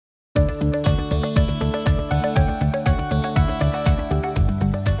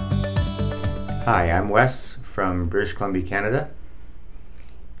Hi, I'm Wes from British Columbia, Canada,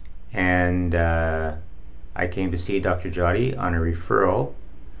 and I came to see Dr. Jaudy on a referral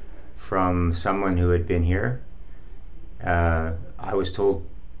from someone who had been here. I was told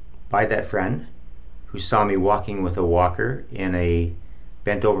by that friend who saw me walking with a walker in a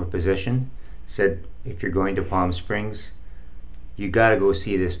bent over position, said, if you're going to Palm Springs, you gotta go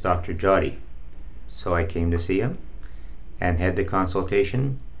see this Dr. Jaudy. So I came to see him and had the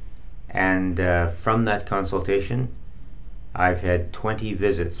consultation. And from that consultation, I've had 20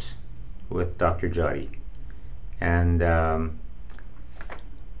 visits with Dr. Jaudy, and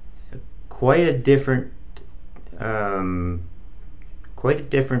quite a different from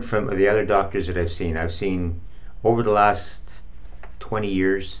the other doctors that I've seen. I've seen over the last 20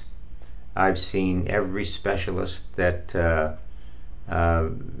 years. I've seen every specialist that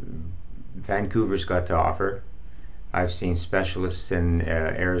Vancouver's got to offer. I've seen specialists in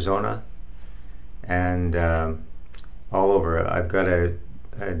Arizona and all over. I've got a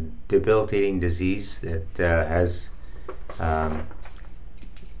debilitating disease that has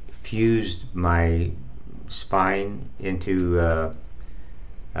fused my spine into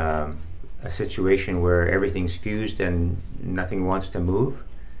a situation where everything's fused and nothing wants to move.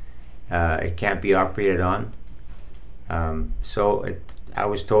 It can't be operated on. I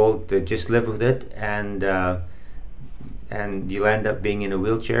was told to just live with it, and you'll end up being in a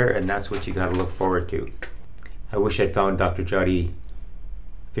wheelchair, and that's what you got to look forward to. I wish I'd found Dr. Jaudy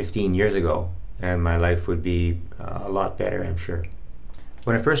 15 years ago, and my life would be a lot better, I'm sure.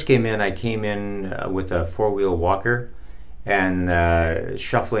 When I first came in, I came in with a four-wheel walker and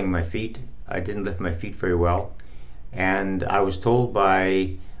shuffling my feet. I didn't lift my feet very well, and I was told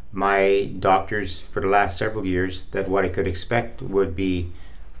by my doctors for the last several years that what I could expect would be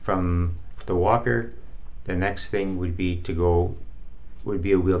from the walker, the next thing would be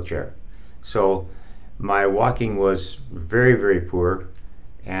a wheelchair. So my walking was very, very poor,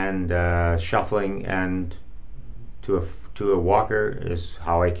 and shuffling and to a walker is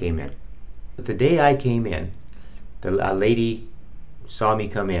how I came in. But the day I came in, a lady saw me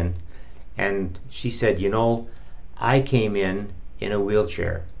come in, and she said, you know, I came in a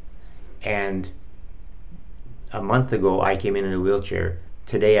wheelchair, and a month ago I came in a wheelchair.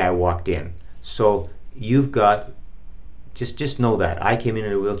 Today I walked in. So you've got, just know that I came in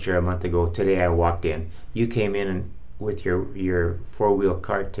a wheelchair a month ago. Today I walked in. You came in with your four-wheel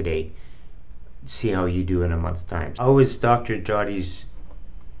cart today. See how you do in a month's time. How is Dr. Jaudy's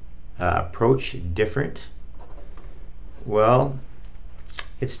approach different? Well,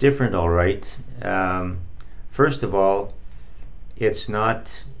 it's different, all right. First of all, it's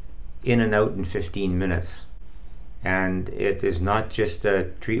not in and out in 15 minutes. And it is not just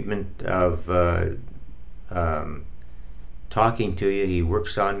a treatment of talking to you. He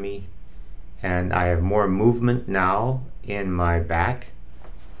works on me, and I have more movement now in my back.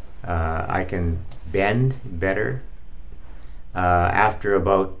 I can bend better. After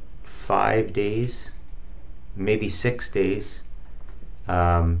about 5 days, maybe 6 days,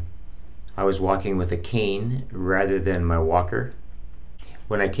 I was walking with a cane rather than my walker.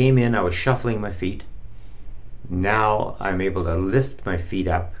 When I came in, I was shuffling my feet. Now I'm able to lift my feet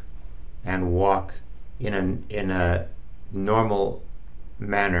up and walk in a normal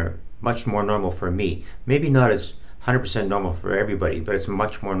manner, much more normal for me. Maybe not as 100% normal for everybody, but it's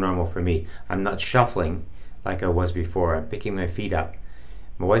much more normal for me. I'm not shuffling like I was before. I'm picking my feet up.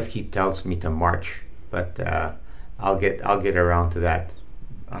 My wife tells me to march, but I'll get around to that,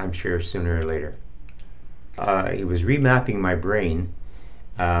 I'm sure, sooner or later. He was remapping my brain.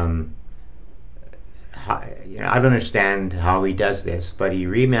 I don't understand how he does this, but he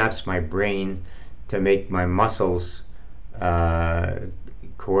remaps my brain to make my muscles, my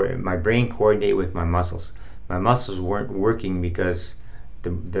brain coordinate with my muscles. My muscles weren't working because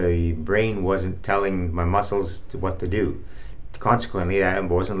the brain wasn't telling my muscles what to do. Consequently, I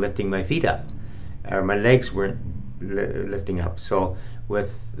wasn't lifting my feet up, or my legs weren't lifting up. So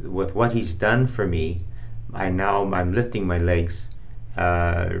with what he's done for me, I'm lifting my legs,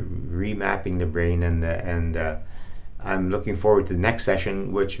 remapping the brain, and I'm looking forward to the next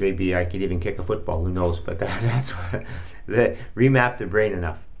session, which maybe I could even kick a football, who knows, but that's what remap the brain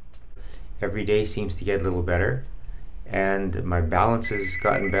enough. Every day seems to get a little better, and my balance has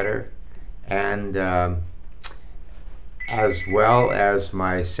gotten better, and as well as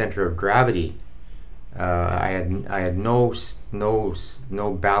my center of gravity. I had no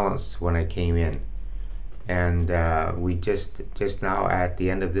balance when I came in, and we just now at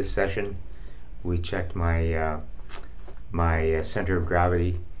the end of this session, we checked my my center of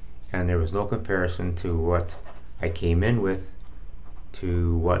gravity, and there was no comparison to what I came in with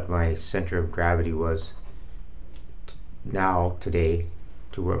to what my center of gravity was today,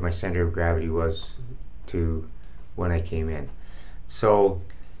 to what my center of gravity was to when I came in. So,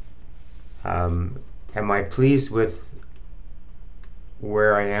 am I pleased with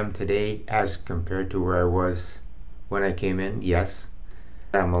where I am today as compared to where I was when I came in? Yes.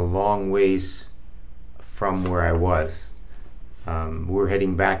 I'm a long ways from where I was. We're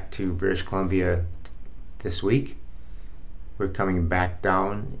heading back to British Columbia this week. We're coming back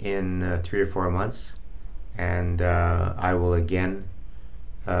down in 3 or 4 months, and I will again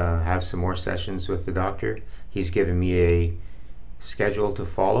have some more sessions with the doctor. He's given me a schedule to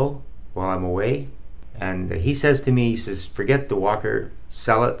follow while I'm away, and he says to me, he says, forget the walker,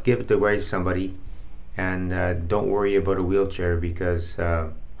 sell it, give it away to somebody, and don't worry about a wheelchair, because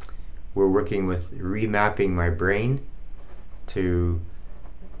we're working with remapping my brain to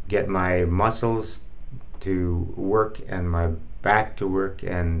get my muscles to work and my back to work,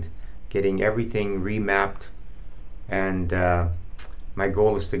 and getting everything remapped, and my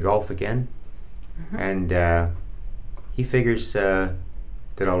goal is to golf again. And he figures that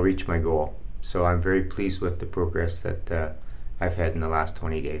I'll reach my goal, so I'm very pleased with the progress that I've had in the last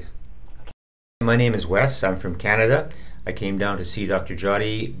 20 days. My name is Wes. I'm from Canada. I came down to see Dr.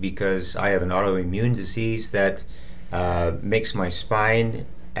 Jaudy because I have an autoimmune disease that makes my spine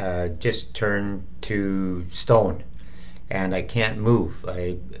just turn to stone, and I can't move.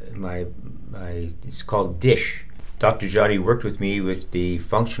 It's called DISH. Dr. Jaudy worked with me with the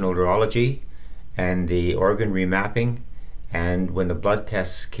functional neurology and the organ remapping, and when the blood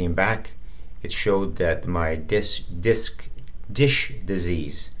tests came back, it showed that my DISH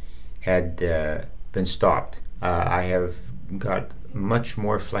disease had been stopped. I have got much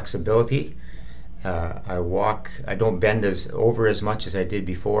more flexibility. I don't bend over as much as I did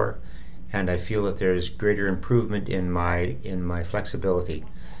before, and I feel that there's greater improvement in my flexibility.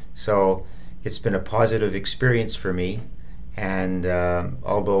 So it's been a positive experience for me, and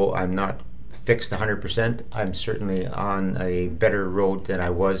although I'm not fixed 100%, I'm certainly on a better road than I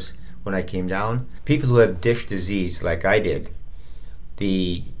was when I came down. People who have DISH disease like I did,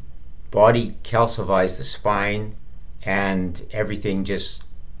 the body calcifies the spine and everything just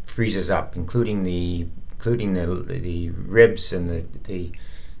freezes up, including the ribs and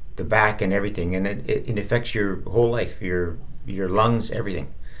the back and everything, and it affects your whole life, your lungs, everything.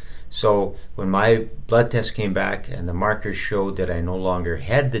 So when my blood test came back and the markers showed that I no longer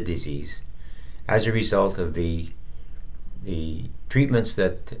had the disease, as a result of the treatments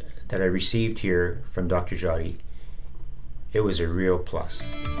that I received here from Dr. Jaudy, it was a real plus.